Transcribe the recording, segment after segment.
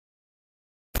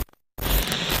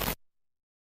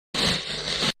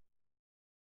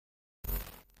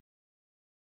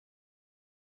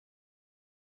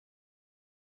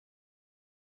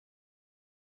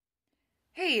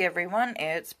Hey everyone,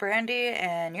 it's Brandy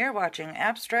and you're watching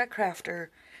Abstract Crafter.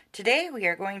 Today we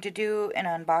are going to do an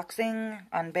unboxing,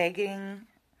 begging,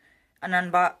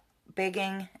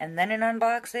 and then an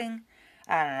unboxing.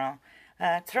 I don't know.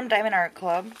 It's from Diamond Art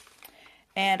Club.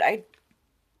 And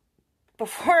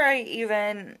before I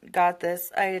even got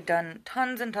this, I had done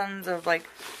tons and tons of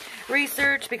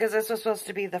research because this was supposed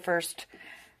to be the first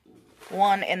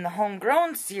one in the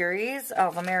Homegrown Series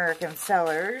of American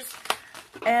sellers.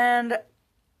 And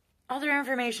all their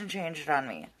information changed on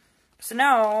me. So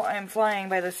now I'm flying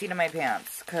by the seat of my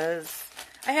pants because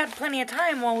I had plenty of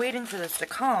time while waiting for this to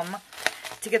come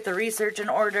to get the research in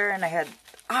order, and I had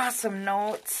awesome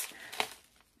notes.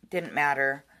 Didn't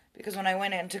matter because when I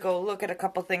went in to go look at a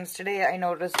couple things today, I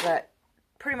noticed that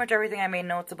pretty much everything I made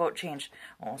notes about changed.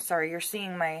 Oh, sorry, you're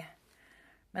seeing my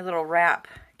little wrap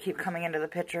keep coming into the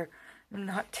picture. I'm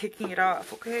not taking it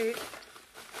off, okay?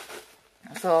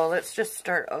 So let's just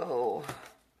start. Oh,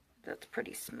 that's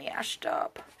pretty smashed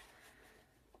up.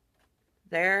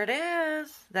 There it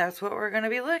is. That's what we're going to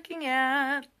be looking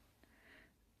at.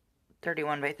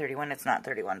 31 by 31. It's not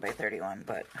 31 by 31,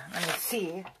 but let me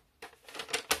see.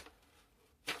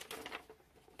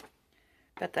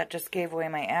 Bet that just gave away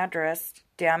my address.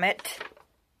 Damn it.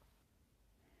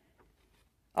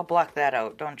 I'll block that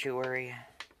out. Don't you worry.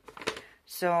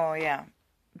 So, yeah.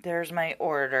 There's my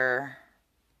order.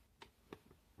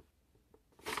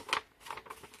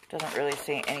 Doesn't really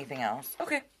say anything else.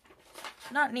 Okay.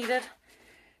 Not needed.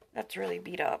 That's really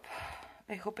beat up.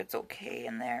 I hope it's okay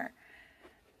in there.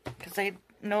 Because I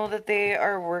know that they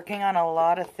are working on a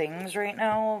lot of things right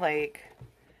now. Like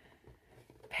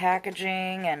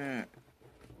packaging and...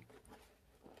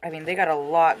 I mean, they got a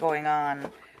lot going on.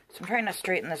 So I'm trying to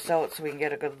straighten this out so we can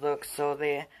get a good look. So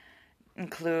they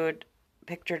include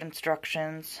pictured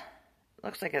instructions.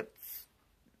 Looks like it's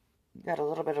got a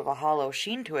little bit of a hollow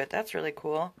sheen to it. That's really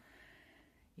cool.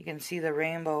 You can see the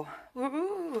rainbow.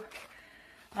 Woohoo!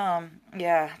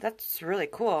 Yeah, that's really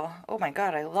cool. Oh my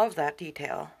god, I love that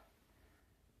detail.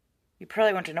 You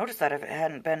probably wouldn't have noticed that if it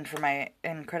hadn't been for my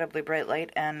incredibly bright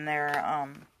light and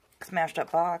their smashed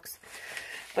up box.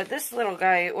 But this little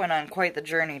guy went on quite the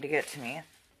journey to get to me.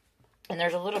 And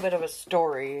there's a little bit of a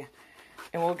story,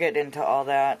 and we'll get into all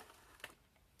that.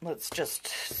 Let's just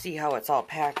see how it's all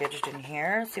packaged in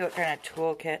here. See what kind of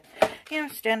toolkit. You know,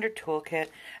 standard toolkit.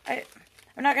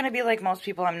 I'm not going to be like most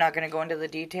people. I'm not going to go into the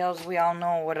details. We all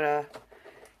know what a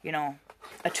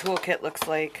toolkit looks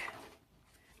like.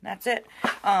 That's it.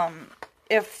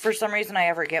 If for some reason I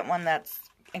ever get one that's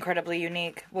incredibly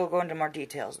unique, we'll go into more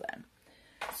details then.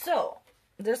 So,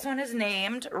 this one is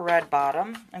named Red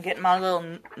Bottom. I'm getting my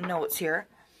little notes here.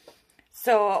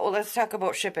 So, let's talk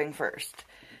about shipping first.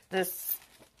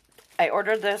 I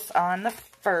ordered this on the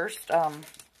 1st,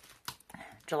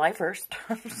 July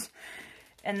 1st.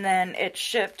 And then it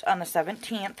shipped on the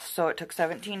 17th, so it took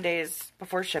 17 days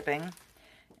before shipping.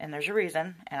 And there's a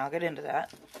reason, and I'll get into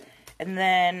that. And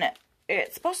then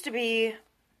it's supposed to be...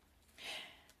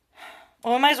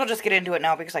 Well, we might as well just get into it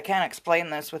now because I can't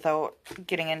explain this without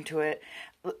getting into it.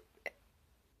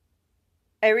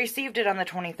 I received it on the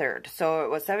 23rd, so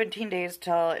it was 17 days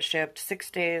till it shipped,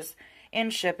 6 days in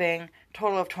shipping,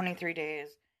 total of 23 days.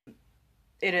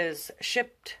 It is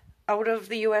shipped out of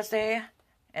the USA,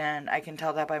 and I can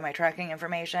tell that by my tracking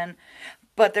information,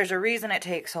 but there's a reason it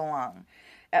takes so long.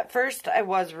 At first, I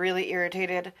was really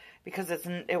irritated because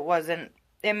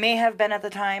it may have been at the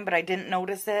time, but I didn't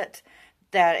notice it,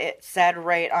 that it said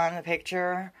right on the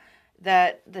picture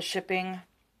that the shipping,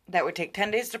 that would take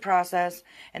 10 days to process,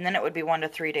 and then it would be 1 to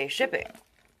 3 day shipping.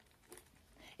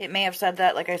 It may have said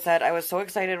that. Like I said, I was so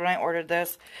excited when I ordered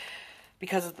this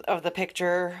because of the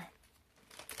picture.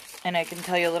 And I can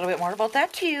tell you a little bit more about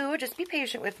that too. Just be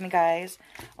patient with me, guys.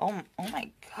 Oh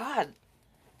my god.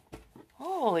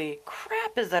 Holy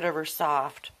crap, is that ever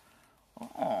soft.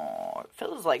 Oh, it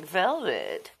feels like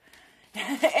velvet.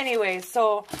 Anyway,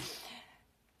 so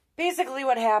basically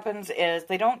what happens is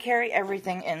they don't carry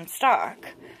everything in stock.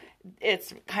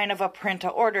 It's kind of a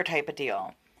print-to-order type of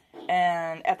deal.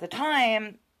 And at the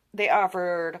time, they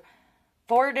offered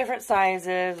 4 different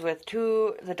sizes with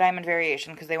the diamond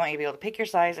variation because they want you to be able to pick your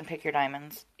size and pick your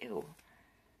diamonds. Ew.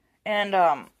 And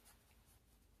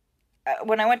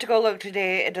when I went to go look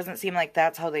today, it doesn't seem like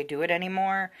that's how they do it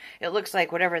anymore. It looks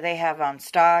like whatever they have on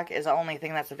stock is the only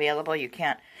thing that's available. You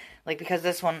can't, because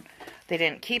this one they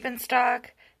didn't keep in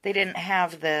stock, they didn't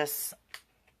have this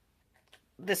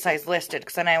size listed.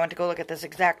 Because then I went to go look at this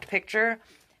exact picture.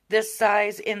 This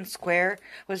size in square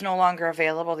was no longer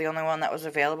available. The only one that was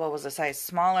available was a size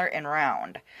smaller in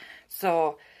round.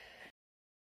 So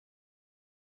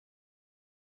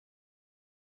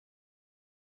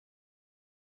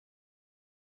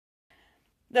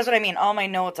That's what I mean. All my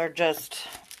notes are just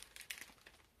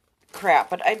crap.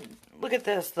 But look at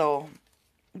this, though.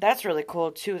 That's really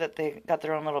cool, too, that they got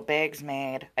their own little bags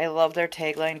made. I love their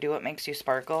tagline, do what makes you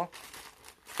sparkle.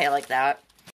 I like that.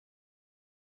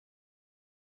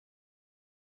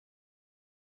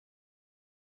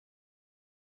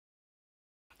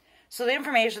 So the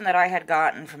information that I had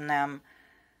gotten from them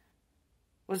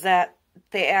was that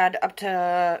they add up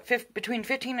to between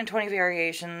 15 and 20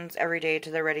 variations every day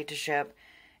to their ready to ship.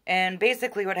 And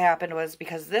basically what happened was,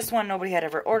 because this one, nobody had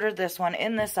ever ordered this one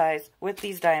in this size with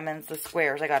these diamonds, the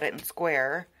squares. I got it in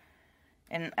square.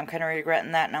 And I'm kind of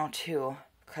regretting that now too,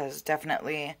 because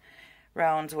definitely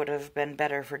rounds would have been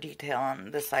better for detail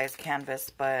on this size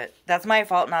canvas. But that's my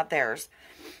fault, not theirs.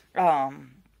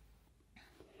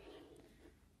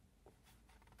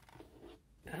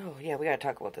 Oh yeah, we gotta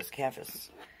talk about this canvas.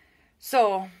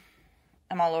 So,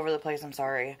 I'm all over the place, I'm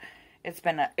sorry. It's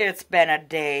been a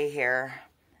day here.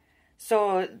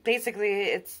 So,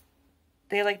 basically,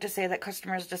 they like to say that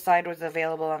customers decide what's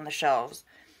available on the shelves.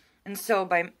 And so,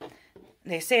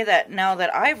 they say that now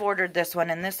that I've ordered this one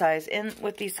in this size,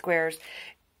 with these squares,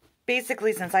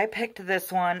 basically, since I picked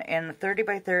this one in the 30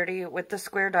 by 30 with the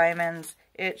square diamonds,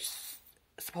 it's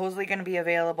supposedly going to be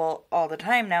available all the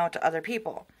time now to other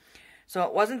people. So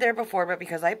it wasn't there before, but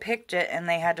because I picked it and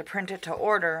they had to print it to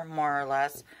order, more or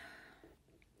less,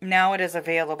 now it is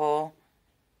available.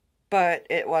 But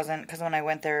it wasn't, because when I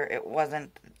went there, it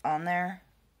wasn't on there.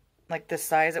 Like this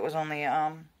size, it was only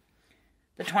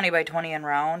the 20 by 20 and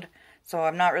round. So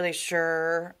I'm not really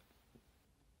sure.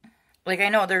 Like, I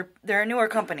know they're newer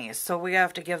companies, so we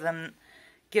have to give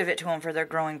it to them for their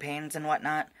growing pains and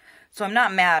whatnot. So I'm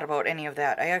not mad about any of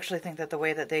that. I actually think that the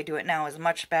way that they do it now is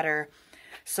much better.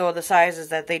 So the sizes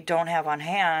that they don't have on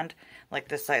hand, like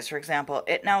this size, for example,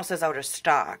 it now says out of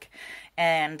stock.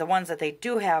 And the ones that they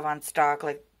do have on stock,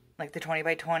 like the 20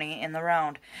 by 20 in the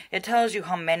round, it tells you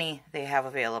how many they have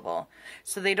available.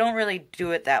 So they don't really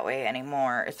do it that way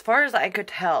anymore, as far as I could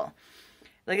tell.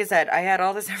 Like I said, I had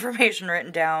all this information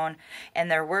written down,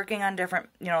 and they're working on different,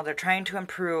 they're trying to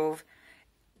improve.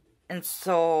 And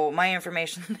so my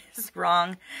information is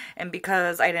wrong. And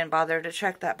because I didn't bother to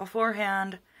check that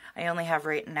beforehand, I only have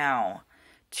right now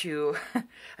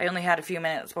I only had a few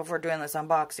minutes before doing this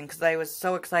unboxing because I was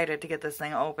so excited to get this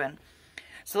thing open.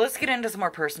 So let's get into some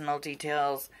more personal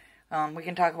details. We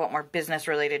can talk about more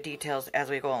business-related details as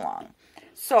we go along.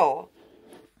 So,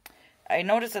 I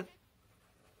noticed that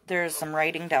there's some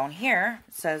writing down here.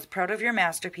 It says, proud of your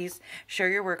masterpiece, share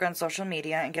your work on social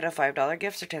media, and get a $5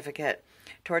 gift certificate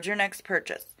towards your next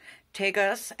purchase. Tag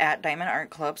us at Diamond Art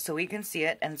Club so we can see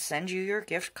it and send you your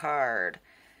gift card.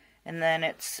 And then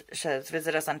it says,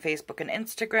 visit us on Facebook and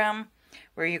Instagram,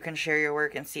 where you can share your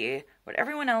work and see what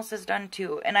everyone else has done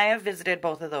too. And I have visited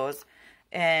both of those,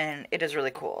 and it is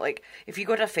really cool. Like, if you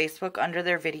go to Facebook under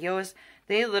their videos,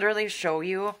 they literally show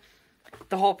you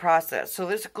the whole process. So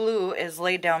this glue is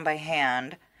laid down by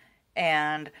hand,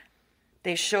 and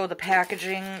they show the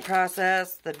packaging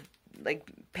process,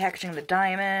 packaging the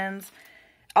diamonds,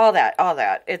 all that.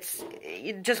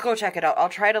 Just go check it out. I'll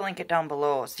try to link it down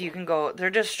below so you can go. They're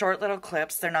just short little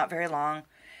clips. They're not very long.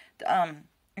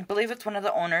 I believe it's one of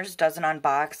the owners does an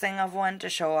unboxing of one to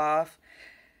show off,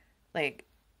 like,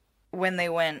 when they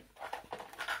went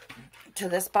to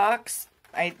this box.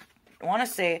 I want to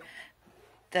say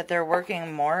that they're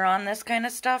working more on this kind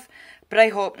of stuff, but I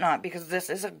hope not, because this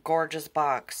is a gorgeous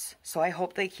box. So I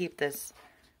hope they keep this.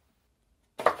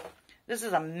 This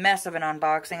is a mess of an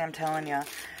unboxing, I'm telling you.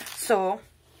 So,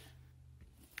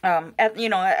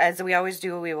 as we always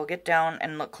do, we will get down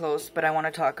and look close, but I want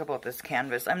to talk about this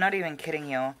canvas. I'm not even kidding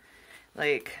you.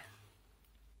 Like,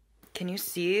 can you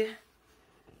see?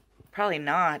 Probably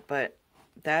not, but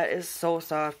that is so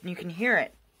soft. You can hear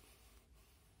it.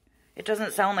 It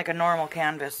doesn't sound like a normal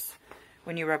canvas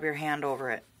when you rub your hand over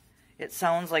it. It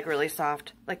sounds like really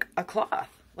soft, like a cloth,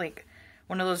 like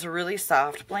one of those really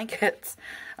soft blankets.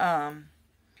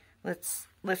 Let's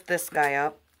lift this guy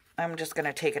up. I'm just going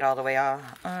to take it all the way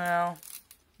off.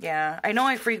 Yeah, I know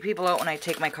I freak people out when I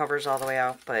take my covers all the way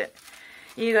off, but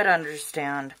you got to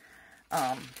understand,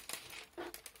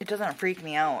 it doesn't freak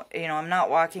me out. I'm not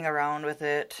walking around with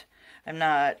it. I'm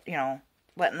not,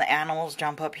 letting the animals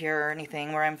jump up here or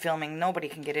anything where I'm filming. Nobody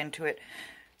can get into it.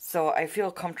 So I feel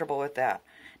comfortable with that.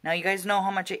 Now, you guys know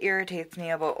how much it irritates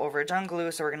me about overage on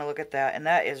glue, so we're going to look at that, and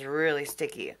that is really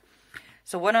sticky.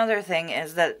 So one other thing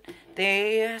is that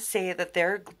they say that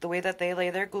the way that they lay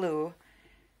their glue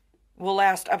will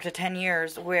last up to 10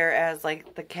 years, whereas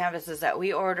like the canvases that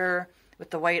we order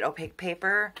with the white opaque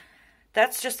paper,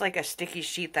 that's just like a sticky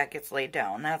sheet that gets laid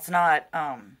down. That's not,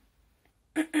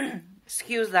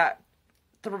 excuse that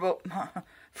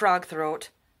frog throat.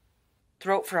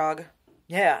 Throat frog.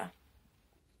 Yeah.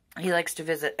 He likes to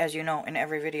visit, as you know, in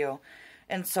every video.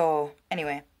 And so,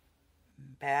 anyway,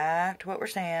 back to what we're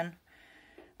saying.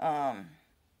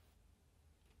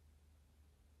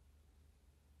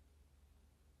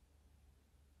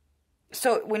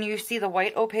 So when you see the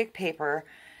white opaque paper,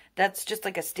 that's just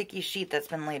like a sticky sheet that's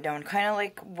been laid down. Kind of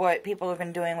like what people have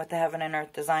been doing with the Heaven and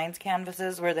Earth Designs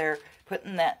canvases, where they're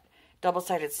putting that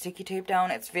double-sided sticky tape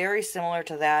down. It's very similar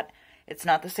to that. It's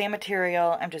not the same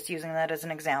material. I'm just using that as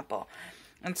an example.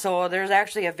 And so there's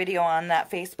actually a video on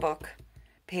that Facebook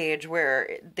page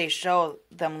where they show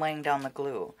them laying down the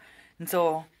glue. And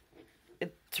so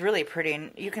it's really pretty.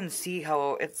 And you can see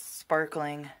how it's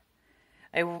sparkling.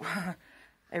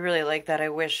 I really like that. I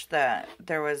wish that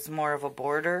there was more of a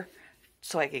border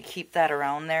so I could keep that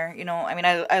around there. You know, I mean,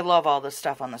 I love all the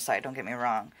stuff on the side. Don't get me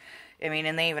wrong. I mean,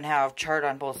 and they even have chart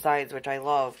on both sides, which I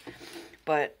love.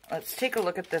 But let's take a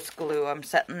look at this glue. I'm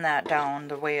setting that down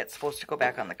the way it's supposed to go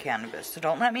back on the canvas. So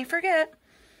don't let me forget.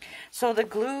 So the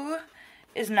glue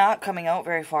is not coming out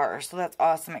very far. So that's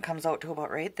awesome. It comes out to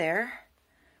about right there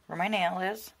where my nail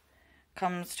is.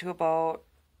 Comes to about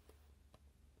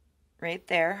right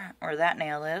there where that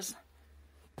nail is.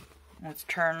 Let's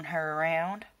turn her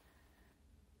around.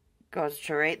 Goes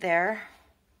to right there.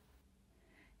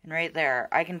 And right there.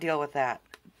 I can deal with that.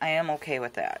 I am okay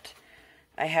with that.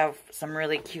 I have some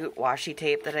really cute washi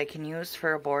tape that I can use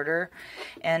for a border.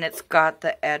 And it's got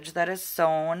the edge that is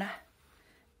sewn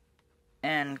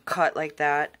and cut like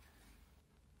that.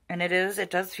 And it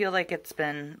does feel like it's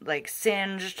been like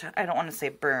singed. I don't want to say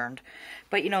burned.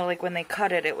 But you know, like when they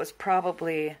cut it, it was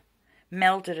probably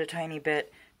melted a tiny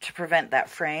bit to prevent that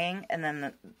fraying. And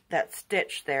then that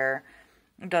stitch there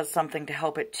does something to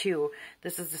help it too.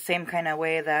 This is the same kind of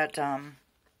way that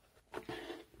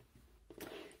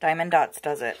Diamond Dots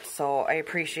does it, so I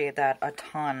appreciate that a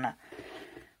ton.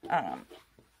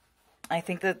 I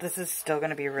think that this is still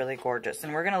going to be really gorgeous,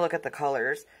 and we're going to look at the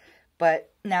colors. But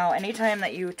now, anytime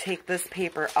that you take this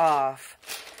paper off,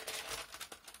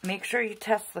 make sure you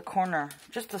test the corner,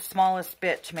 just the smallest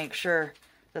bit, to make sure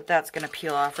that that's going to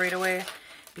peel off right away,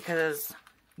 because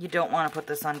you don't want to put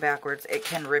this on backwards. It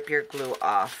can rip your glue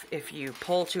off if you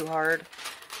pull too hard.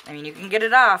 I mean, you can get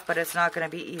it off, but it's not going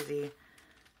to be easy.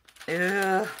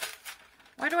 Ugh.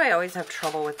 Why do I always have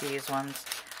trouble with these ones?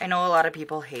 I know a lot of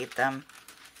people hate them,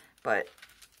 but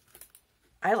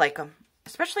I like them.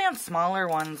 Especially on smaller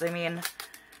ones. I mean,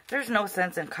 there's no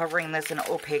sense in covering this in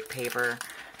opaque paper.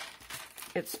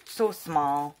 It's so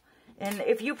small. And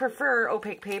if you prefer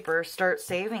opaque paper, start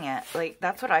saving it. Like,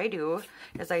 that's what I do,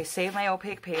 is I save my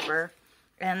opaque paper.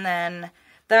 And then,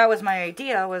 that was my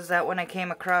idea, was that when I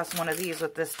came across one of these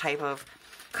with this type of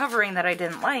covering that I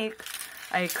didn't like,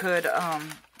 I could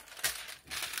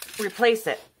replace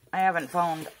it. I haven't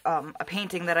found a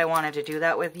painting that I wanted to do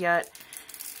that with yet.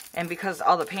 And because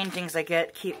all the paintings I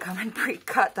get keep coming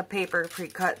pre-cut, the paper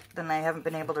pre-cut, then I haven't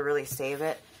been able to really save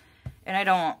it. And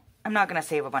I'm not going to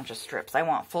save a bunch of strips. I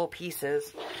want full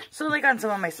pieces. So like on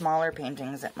some of my smaller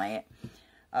paintings, it might.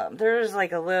 There's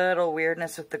like a little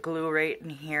weirdness with the glue right in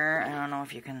here. I don't know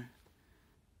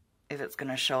if it's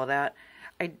going to show that.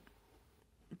 I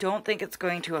don't think it's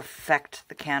going to affect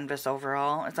the canvas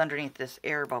overall. It's underneath this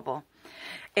air bubble.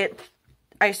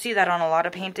 I see that on a lot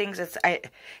of paintings.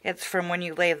 It's from when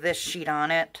you lay this sheet on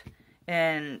it,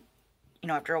 and you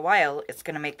know, after a while, it's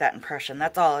going to make that impression.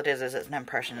 That's all it is it's an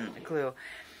impression in the glue.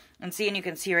 And you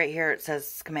can see right here it says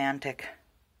schematic.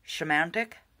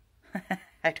 Schemantic?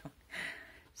 I don't.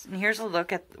 And here's a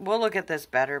look at. We'll look at this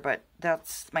better, but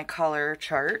that's my color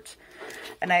chart.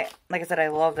 And like I said, I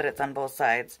love that it's on both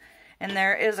sides. And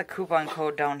there is a coupon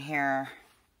code down here.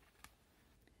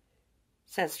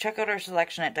 It says, check out our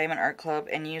selection at Diamond Art Club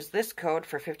and use this code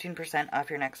for 15%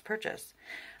 off your next purchase.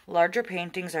 Larger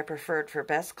paintings are preferred for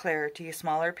best clarity.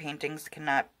 Smaller paintings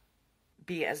cannot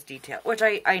be as detailed, which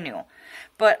I knew.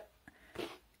 But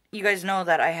you guys know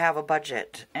that I have a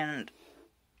budget, and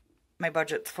my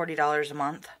budget's $40 a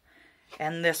month.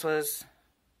 And this was,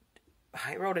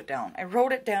 I wrote it down.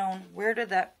 Where did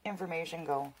that information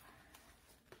go?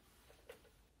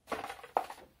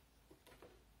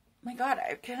 My God,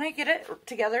 can I get it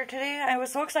together today? I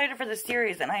was so excited for this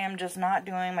series, and I am just not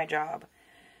doing my job.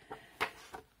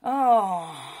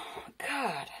 Oh,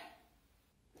 God.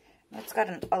 It's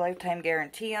got a lifetime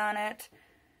guarantee on it.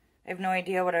 I have no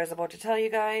idea what I was about to tell you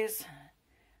guys.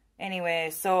 Anyway,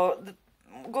 so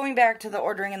going back to the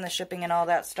ordering and the shipping and all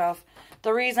that stuff,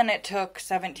 the reason it took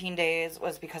 17 days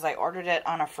was because I ordered it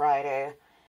on a Friday.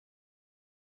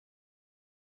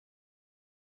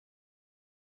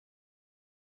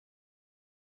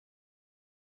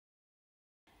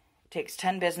 Takes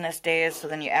 10 business days, so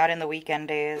then you add in the weekend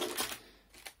days.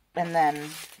 And then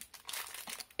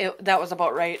that was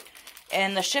about right.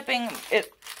 And the shipping,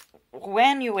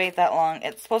 when you wait that long,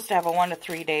 it's supposed to have a 1 to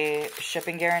 3 day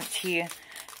shipping guarantee.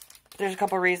 There's a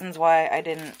couple reasons why I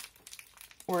didn't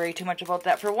worry too much about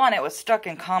that. For one, it was stuck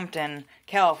in Compton,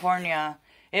 California.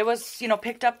 It was,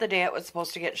 picked up the day it was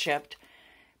supposed to get shipped.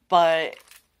 But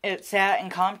it sat in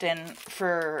Compton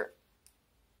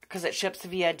because it ships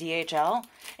via DHL.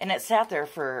 And it sat there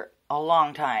for a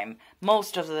long time.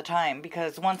 Most of the time.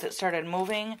 Because once it started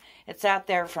moving, it sat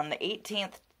there from the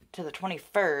 18th to the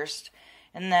 21st.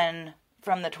 And then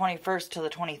from the 21st to the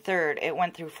 23rd, it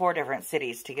went through 4 different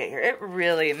cities to get here. It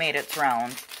really made its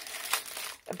rounds.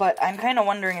 But I'm kind of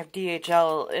wondering if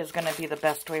DHL is going to be the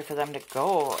best way for them to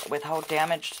go with how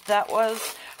damaged that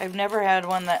was. I've never had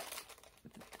one that,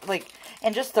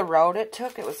 and just the route it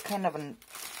took, it was kind of a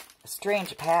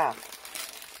strange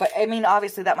path. But, I mean,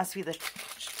 obviously that must be the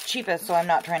cheapest, so I'm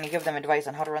not trying to give them advice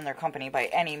on how to run their company by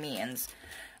any means.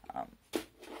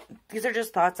 These are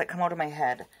just thoughts that come out of my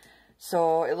head.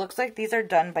 So, it looks like these are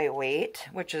done by weight,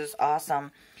 which is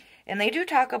awesome. And they do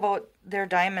talk about their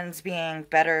diamonds being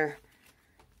better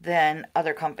than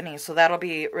other companies. So, that'll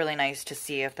be really nice to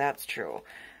see if that's true.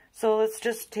 So, let's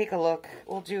just take a look.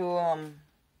 We'll do,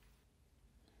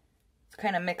 it's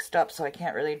kind of mixed up, so I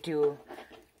can't really do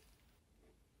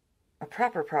a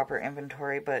proper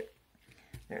inventory, but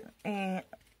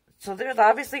so there's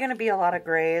obviously going to be a lot of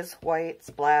grays,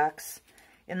 whites, blacks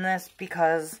in this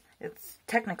because it's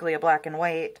technically a black and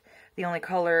white. The only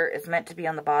color is meant to be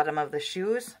on the bottom of the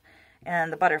shoes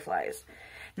and the butterflies.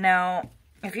 Now,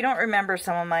 if you don't remember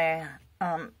some of my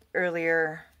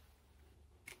earlier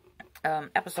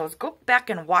episodes, go back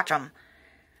and watch them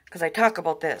because I talk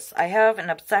about this. I have an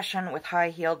obsession with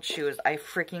high-heeled shoes. I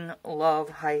freaking love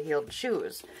high-heeled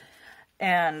shoes.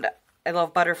 And I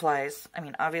love butterflies. I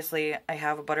mean, obviously, I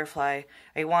have a butterfly.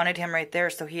 I wanted him right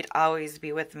there so he'd always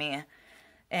be with me.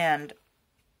 And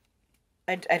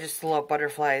I just love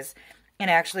butterflies.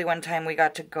 And actually, one time we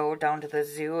got to go down to the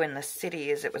zoo in the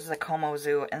cities. It was the Como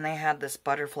Zoo, and they had this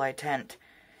butterfly tent.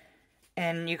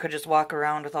 And you could just walk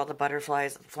around with all the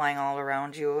butterflies flying all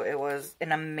around you. It was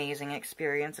an amazing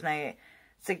experience. And I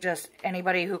suggest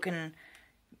anybody who can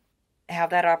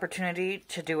have that opportunity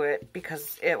to do it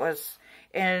because it was...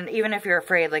 And even if you're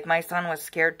afraid, like my son was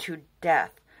scared to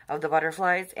death of the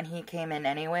butterflies, and he came in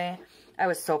anyway. I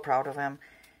was so proud of him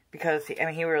because,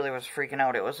 he really was freaking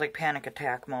out. It was like panic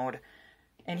attack mode,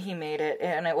 and he made it,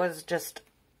 and it was just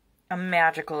a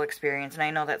magical experience. And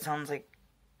I know that sounds like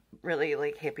really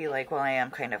like hippie, well, I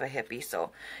am kind of a hippie,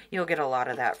 so you'll get a lot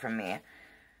of that from me.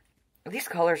 These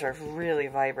colors are really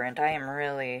vibrant. I am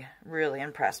really, really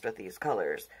impressed with these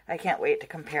colors. I can't wait to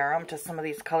compare them to some of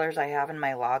these colors I have in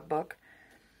my logbook.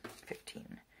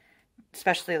 15.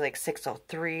 Especially like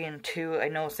 603 and 2. I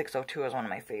know 602 is one of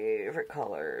my favorite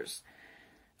colors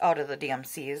out of the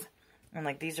DMCs. And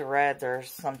like these reds are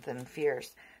something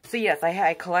fierce. So yes,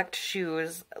 I collect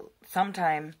shoes.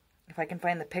 Sometime, if I can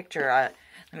find the picture, let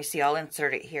me see, I'll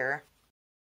insert it here.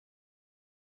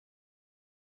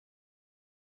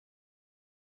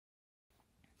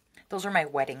 Those are my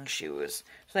wedding shoes.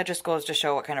 So that just goes to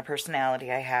show what kind of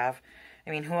personality I have. I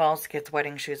mean, who else gets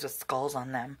wedding shoes with skulls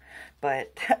on them?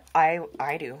 But I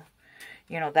do.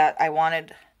 That I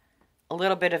wanted a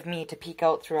little bit of me to peek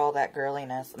out through all that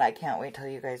girliness. And I can't wait till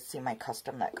you guys see my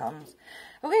custom that comes.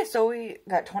 Okay, so we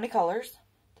got 20 colors.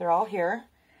 They're all here.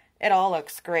 It all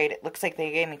looks great. It looks like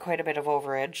they gave me quite a bit of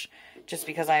overage. Just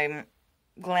because I'm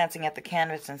glancing at the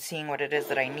canvas and seeing what it is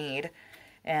that I need.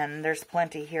 And there's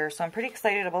plenty here. So I'm pretty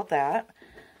excited about that.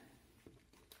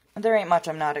 There ain't much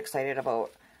I'm not excited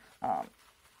about.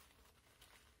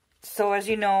 So as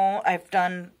you know, I've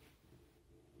done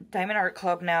Diamond Art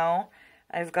Club now.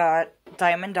 I've got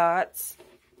Diamond Dots.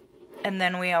 And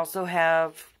then we also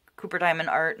have Cooper Diamond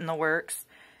Art in the works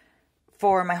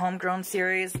for my Homegrown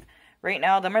Series. Right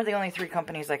now, them are the only 3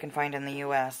 companies I can find in the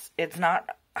U.S. It's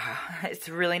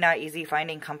really not easy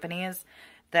finding companies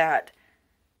that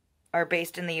are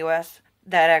based in the U.S.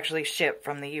 that actually ship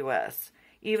from the U.S.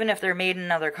 Even if they're made in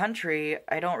another country,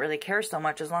 I don't really care so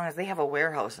much as long as they have a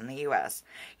warehouse in the U.S.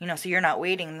 So you're not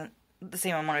waiting the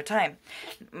same amount of time.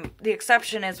 The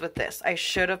exception is with this. I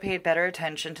should have paid better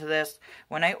attention to this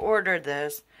when I ordered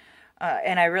this,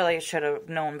 and I really should have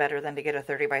known better than to get a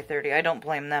 30 by 30. I don't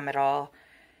blame them at all.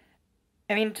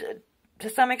 I mean, to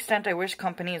some extent, I wish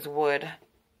companies would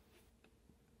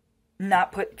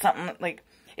not put something,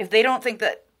 if they don't think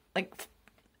that,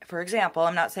 for example,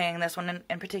 I'm not saying this one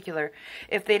in particular,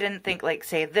 if they didn't think, like,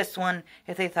 say, this one,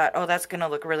 if they thought, oh, that's going to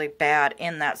look really bad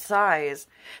in that size,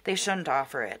 they shouldn't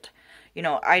offer it. You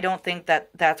know, I don't think that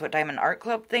that's what Diamond Art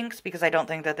Club thinks, because I don't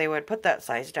think that they would put that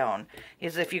size down.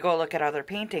 Is if you go look at other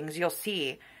paintings, you'll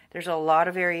see there's a lot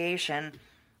of variation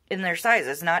in their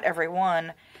sizes. Not every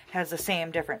one has the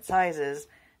same different sizes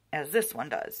as this one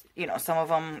does. You know, some of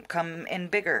them come in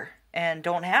bigger and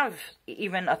don't have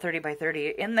even a 30 by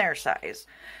 30 in their size.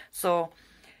 So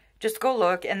just go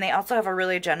look. And they also have a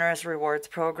really generous rewards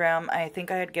program. I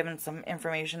think I had given some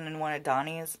information in one of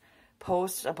Donnie's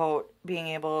posts about being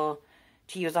able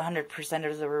to use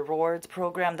 100% of the rewards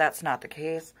program. That's not the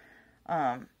case.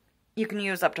 You can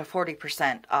use up to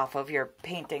 40% off of your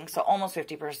painting, so almost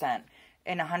 50%.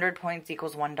 And 100 points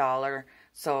equals $1.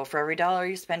 So for every dollar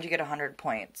you spend, you get 100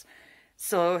 points.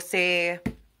 So say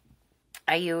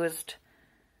I used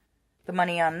the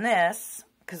money on this,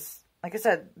 because like I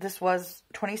said, this was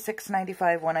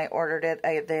 $26.95 when I ordered it.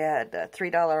 They had a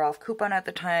 $3 off coupon at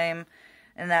the time,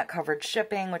 and that covered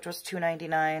shipping, which was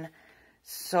 $2.99.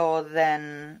 So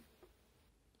then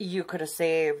you could have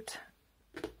saved,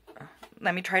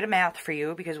 let me try to math for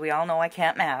you, because we all know I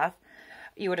can't math.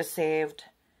 You would have saved,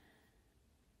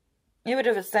 it would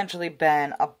have essentially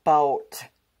been about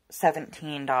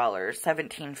 $17,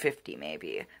 $17.50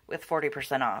 maybe, with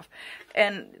 40% off.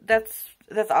 And that's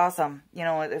awesome. You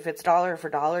know, if it's dollar for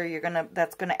dollar,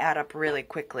 that's gonna add up really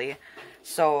quickly.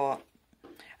 So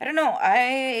I don't know. I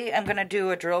am going to do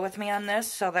a drill with me on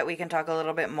this so that we can talk a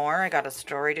little bit more. I got a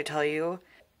story to tell you.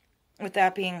 With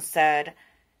that being said,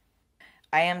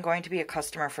 I am going to be a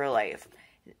customer for life.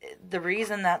 The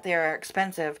reason that they are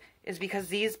expensive is because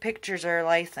these pictures are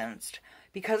licensed,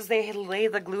 because they lay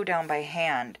the glue down by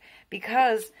hand,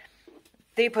 because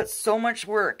they put so much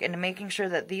work into making sure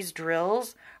that these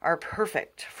drills are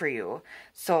perfect for you.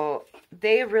 So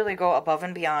they really go above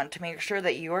and beyond to make sure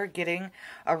that you are getting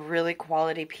a really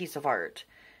quality piece of art.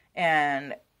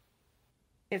 And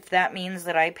if that means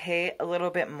that I pay a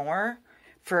little bit more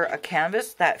for a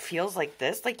canvas that feels like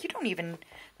this, like, you don't even,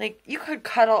 like, you could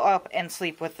cuddle up and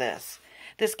sleep with this.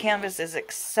 This canvas is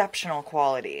exceptional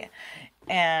quality.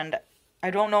 And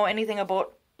I don't know anything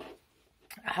about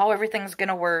how everything's going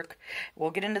to work.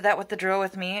 We'll get into that with the drill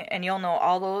with me, and you'll know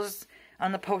all those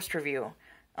on the post review.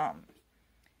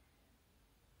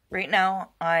 Right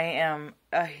now, I am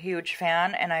a huge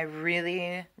fan, and I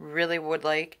really, really would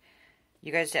like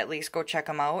you guys to at least go check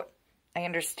them out. I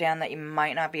understand that you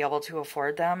might not be able to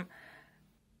afford them,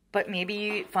 but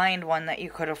maybe find one that you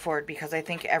could afford, because I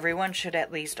think everyone should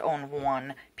at least own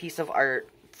one piece of art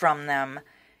from them,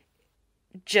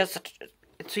 just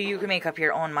so you can make up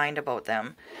your own mind about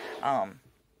them.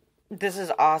 This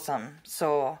is awesome.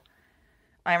 So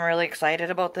I'm really excited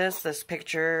about this. This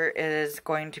picture is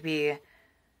going to be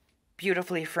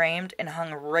beautifully framed and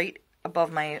hung right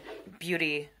above my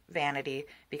beauty vanity,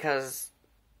 because,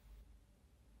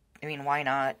 I mean, why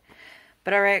not?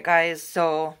 But alright, guys,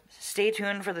 so stay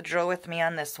tuned for the drill with me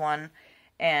on this one,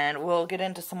 and we'll get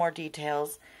into some more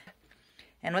details.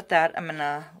 And with that, I'm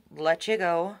gonna let you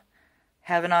go.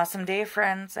 Have an awesome day,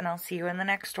 friends, and I'll see you in the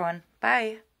next one.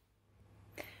 Bye!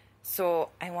 So,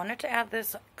 I wanted to add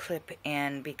this clip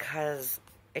in because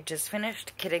I just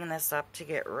finished kitting this up to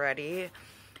get ready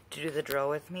to do the drill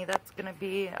with me. That's going to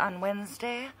be on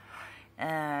Wednesday.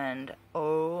 And,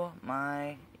 oh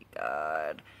my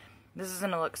god. This is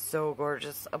going to look so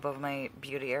gorgeous above my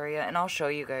beauty area. And I'll show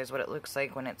you guys what it looks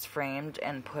like when it's framed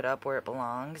and put up where it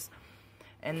belongs.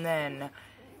 And then,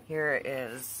 here it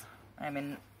is.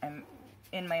 I'm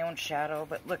in my own shadow,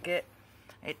 but look at,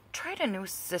 I tried a new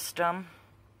system,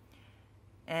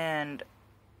 and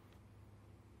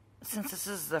since this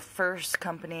is the first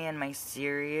company in my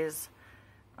series,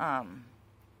 I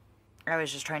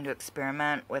was just trying to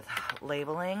experiment with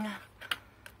labeling,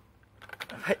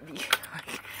 but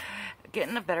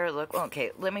getting a better look.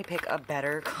 Okay, let me pick a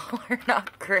better color,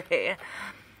 not gray.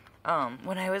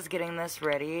 When I was getting this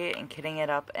ready and kitting it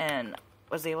up and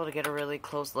was able to get a really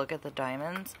close look at the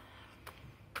diamonds,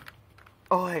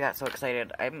 oh, I got so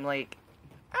excited. I'm like,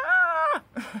 ah!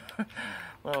 A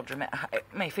little dramatic.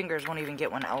 My fingers won't even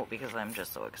get one out because I'm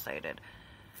just so excited.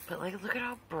 But, like, look at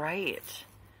how bright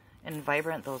and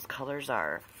vibrant those colors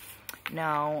are.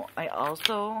 Now, I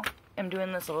also am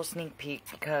doing this little sneak peek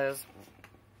because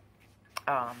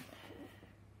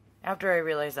after I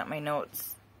realized that my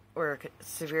notes were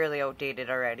severely outdated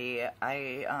already,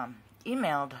 I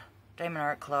emailed Diamond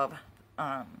Art Club,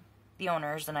 the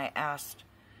owners, and I asked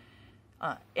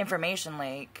information,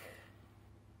 like,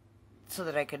 so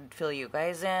that I could fill you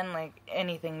guys in, like,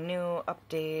 anything new,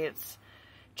 updates,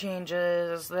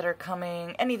 changes that are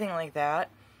coming, anything like that.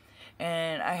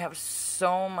 And I have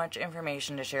so much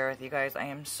information to share with you guys. I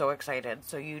am so excited.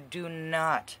 So you do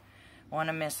not want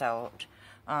to miss out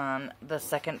on the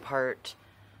second part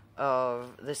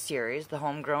of the series, the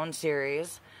Homegrown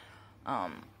Series.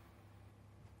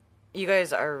 You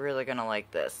guys are really going to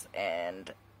like this.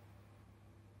 And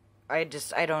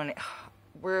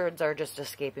words are just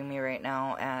escaping me right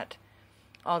now at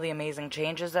all the amazing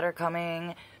changes that are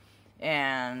coming.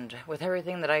 And with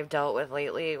everything that I've dealt with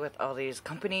lately, with all these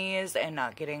companies and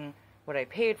not getting what I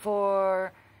paid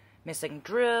for, missing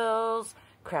drills,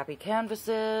 crappy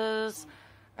canvases,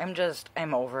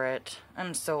 I'm over it.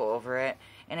 I'm so over it.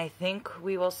 And I think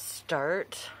we will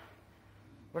start,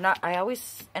 I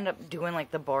always end up doing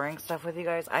like the boring stuff with you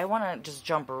guys. I want to just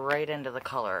jump right into the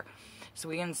color so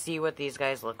we can see what these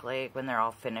guys look like when they're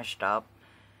all finished up.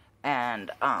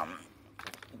 And,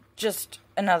 just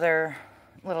another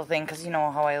little thing, because you know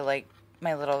how I like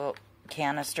my little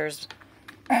canisters,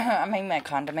 I mean my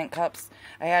condiment cups.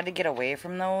 I had to get away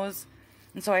from those,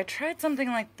 and so I tried something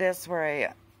like this where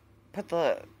I put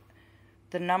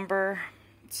the number.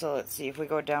 So let's see, if we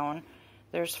go down,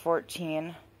 there's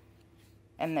 14,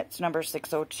 and it's number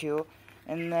 602.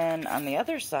 And then on the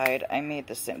other side, I made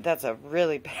the symbol. That's a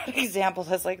really bad example.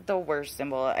 That's like the worst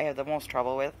symbol I have the most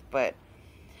trouble with, but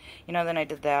you know, then I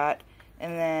did that.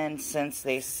 And then since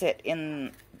they sit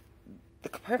in the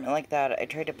compartment like that, I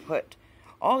tried to put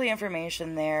all the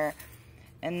information there.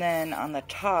 And then on the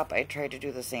top, I tried to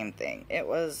do the same thing. It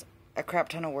was a crap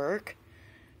ton of work.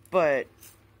 But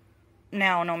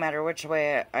now, no matter which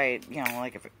way you know,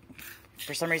 like if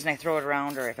for some reason I throw it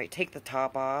around or if I take the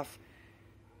top off,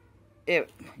 you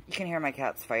can hear my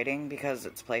cats fighting because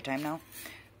it's playtime now.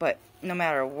 But no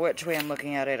matter which way I'm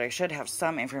looking at it, I should have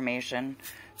some information.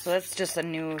 So that's just a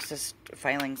new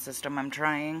filing system I'm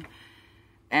trying.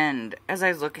 And as I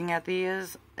was looking at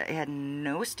these, I had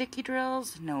no sticky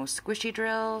drills, no squishy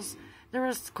drills. There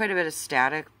was quite a bit of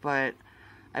static, but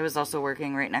I was also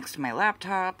working right next to my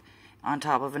laptop on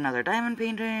top of another diamond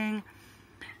painting.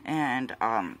 And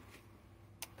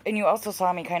you also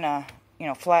saw me kind of, you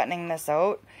know, flattening this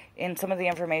out. In some of the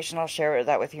information, I'll share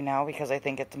that with you now because I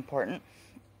think it's important.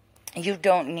 You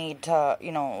don't need to,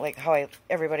 you know, like how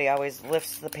everybody always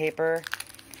lifts the paper,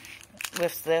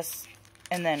 lifts this,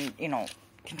 and then, you know,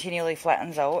 continually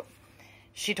flattens out.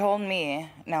 She told me,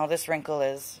 now this wrinkle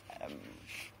is,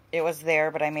 it was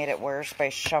there, but I made it worse by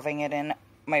shoving it in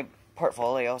my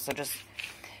portfolio. So just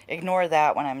ignore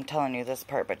that when I'm telling you this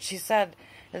part. But she said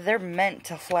they're meant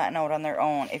to flatten out on their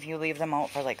own if you leave them out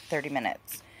for like 30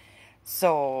 minutes.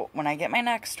 So when I get my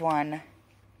next one,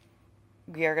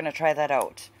 we are going to try that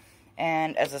out.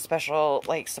 And as a special,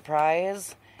 like,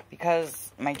 surprise,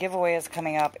 because my giveaway is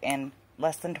coming up in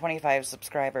less than 25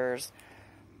 subscribers,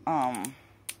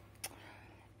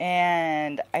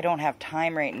 and I don't have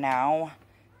time right now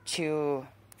to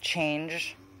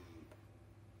change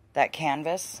that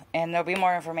canvas, and there'll be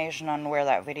more information on where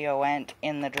that video went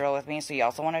in the drill with me, so you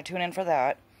also want to tune in for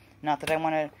that. Not that I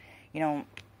want to, you know,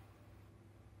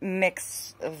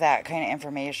 mix that kind of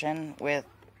information with,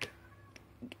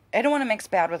 I don't want to mix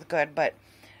bad with good, but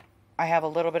I have a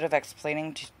little bit of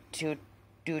explaining to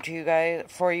do to you guys,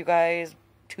 for you guys,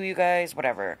 to you guys,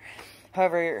 whatever.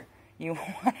 However you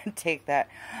want to take that,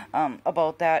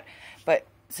 about that. But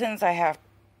since I have,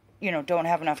 you know, don't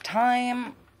have enough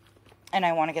time, and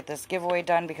I want to get this giveaway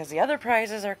done because the other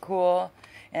prizes are cool,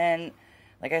 and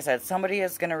like I said, somebody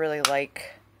is going to really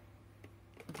like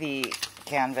the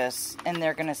canvas, and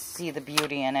they're going to see the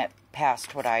beauty in it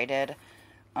past what I did.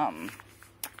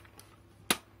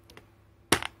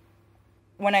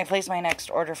 When I place my next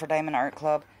order for Diamond Art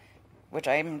Club, which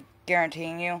I'm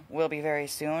guaranteeing you will be very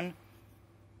soon,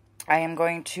 I am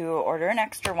going to order an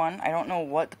extra one. I don't know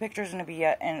what the picture is going to be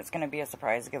yet, and it's going to be a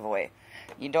surprise giveaway.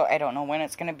 I don't know when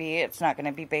it's going to be. It's not going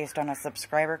to be based on a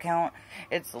subscriber count.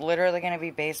 It's literally going to be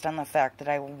based on the fact that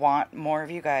I want more of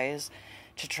you guys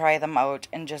to try them out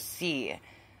and just see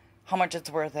how much it's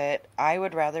worth it. I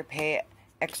would rather pay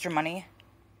extra money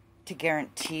to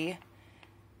guarantee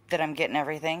that I'm getting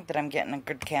everything, that I'm getting a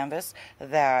good canvas,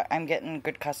 that I'm getting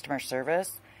good customer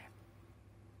service,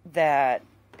 that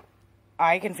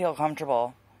I can feel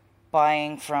comfortable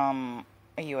buying from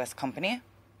a U.S. company,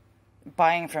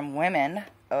 buying from women.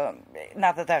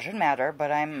 Not that that should matter,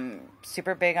 but I'm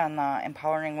super big on the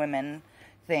empowering women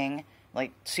thing,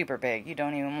 like super big. You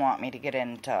don't even want me to get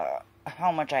into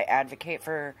how much I advocate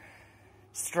for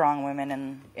strong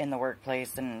women in the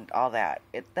workplace and all that.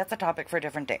 That's a topic for a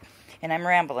different day. And I'm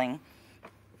rambling.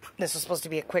 This was supposed to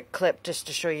be a quick clip just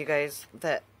to show you guys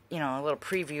that, you know, a little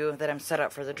preview that I'm set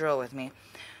up for the drill with me.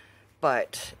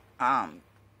 But, I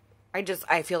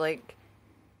feel like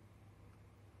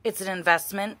it's an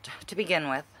investment to begin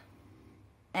with.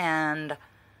 And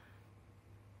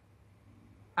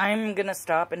I'm going to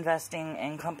stop investing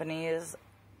in companies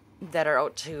that are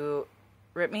out to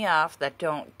rip me off, that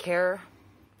don't care,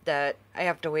 that I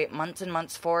have to wait months and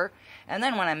months for. And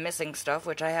then when I'm missing stuff,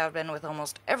 which I have been with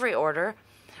almost every order,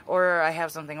 or I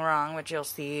have something wrong, which you'll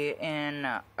see in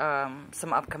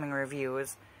some upcoming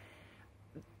reviews,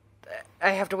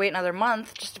 I have to wait another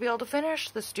month just to be able to finish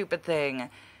the stupid thing.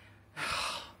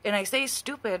 And I say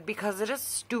stupid because it is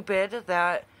stupid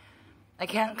that I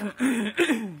can't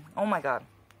oh my god.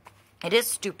 It is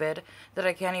stupid that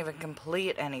I can't even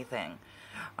complete anything.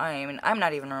 I mean, I'm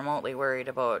not even remotely worried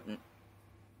about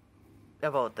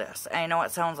this. I know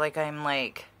it sounds like I'm,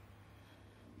 like,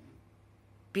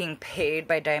 being paid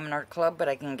by Diamond Art Club, but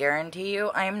I can guarantee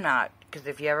you I'm not. Because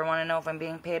if you ever want to know if I'm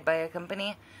being paid by a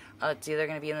company, it's either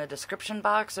going to be in the description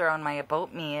box or on my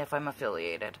About Me if I'm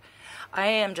affiliated. I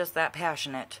am just that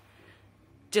passionate.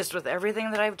 Just with everything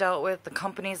that I've dealt with, the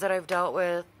companies that I've dealt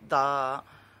with, the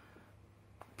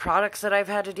products that I've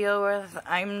had to deal with,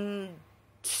 I'm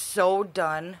so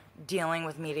done dealing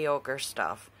with mediocre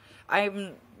stuff.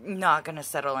 I'm not going to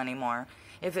settle anymore.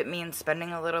 If it means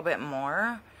spending a little bit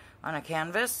more on a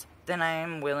canvas, then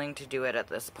I'm willing to do it at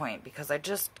this point, because I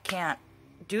just can't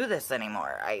do this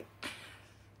anymore.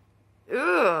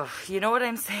 You know what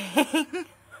I'm saying?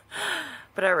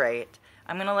 But alright,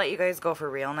 I'm going to let you guys go for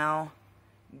real now.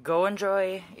 Go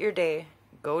enjoy your day.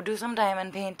 Go do some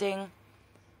diamond painting.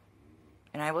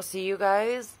 And I will see you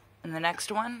guys in the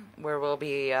next one, where we'll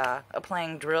be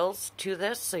applying drills to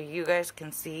this so you guys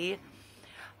can see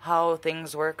how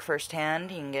things work firsthand.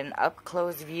 You can get an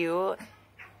up-close view.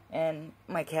 And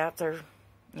my cats are,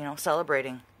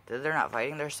 celebrating. They're not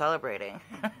fighting, they're celebrating.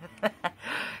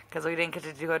 Because we didn't get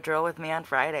to do a drill with me on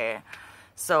Friday.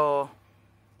 So,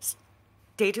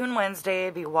 stay tuned Wednesday.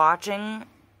 Be watching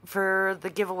for the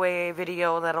giveaway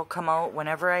video that'll come out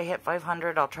whenever I hit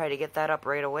 500. I'll try to get that up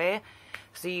right away,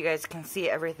 so you guys can see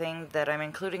everything that I'm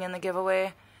including in the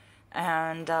giveaway.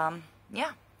 And,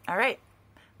 yeah. Alright.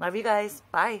 Love you guys.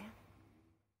 Bye.